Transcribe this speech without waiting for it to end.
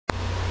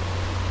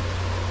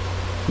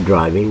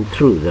driving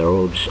through the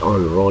roads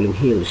on rolling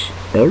hills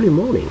early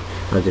morning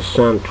as the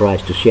sun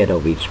tries to set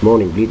off its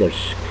morning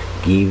glitters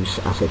gives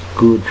us a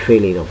good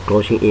feeling of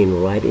closing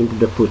in right into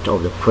the foot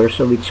of the first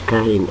of its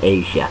kind in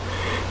Asia,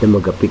 the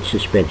Magapit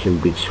suspension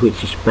bridge, which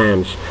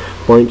spans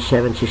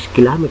 0.76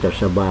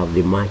 kilometers above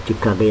the mighty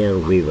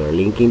Cagayan River,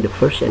 linking the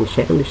first and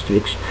second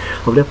districts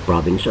of the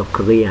province of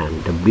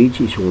Cagayan. The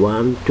bridge is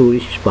one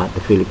tourist spot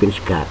the Philippines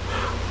got.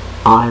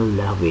 I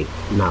love it.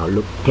 Now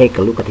take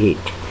a look at it.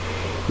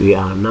 We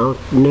are now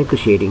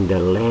negotiating the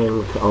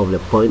length of the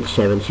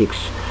 0.76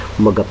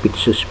 Magapit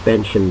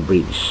suspension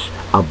bridge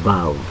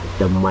above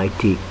the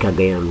mighty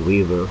Cagayan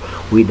River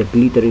with the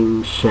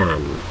glittering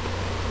sun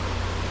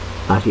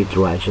as it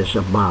rises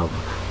above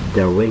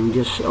the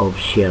ranges of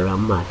Sierra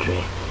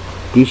Madre.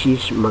 This is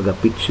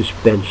Magapit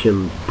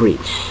Suspension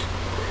Bridge,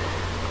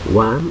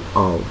 one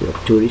of the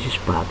tourist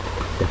spots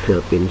the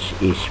Philippines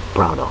is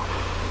proud of.